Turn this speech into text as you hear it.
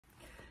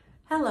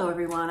Hello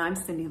everyone, I'm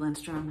Cindy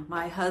Lindstrom.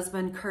 My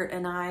husband Kurt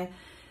and I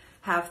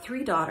have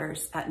 3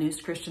 daughters at News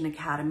Christian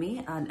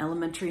Academy, an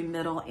elementary,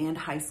 middle, and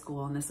high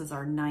school, and this is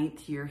our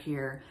 9th year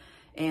here.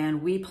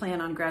 And we plan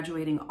on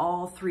graduating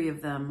all 3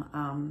 of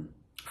them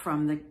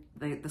from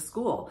the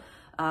school.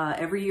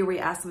 Every year we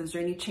ask them, is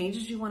there any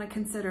changes you want to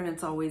consider? And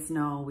it's always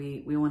no,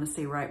 we want to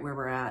stay right where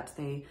we're at.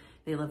 They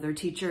love their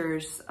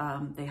teachers,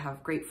 they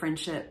have great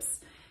friendships,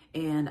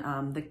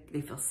 and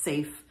they feel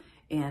safe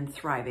and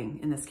thriving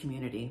in this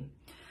community.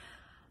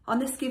 On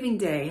this Giving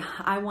Day,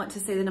 I want to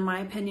say that in my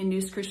opinion,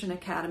 News Christian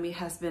Academy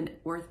has been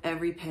worth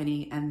every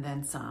penny and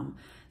then some.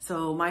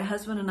 So my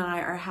husband and I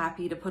are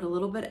happy to put a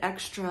little bit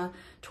extra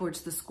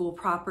towards the school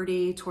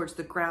property, towards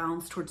the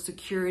grounds, towards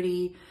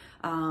security,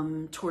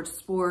 towards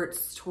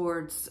sports,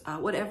 towards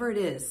whatever it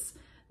is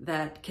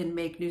that can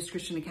make News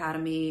Christian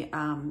Academy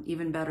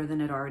even better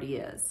than it already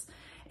is.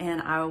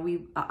 And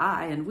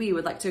we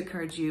would like to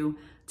encourage you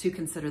to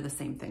consider the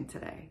same thing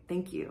today.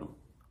 Thank you.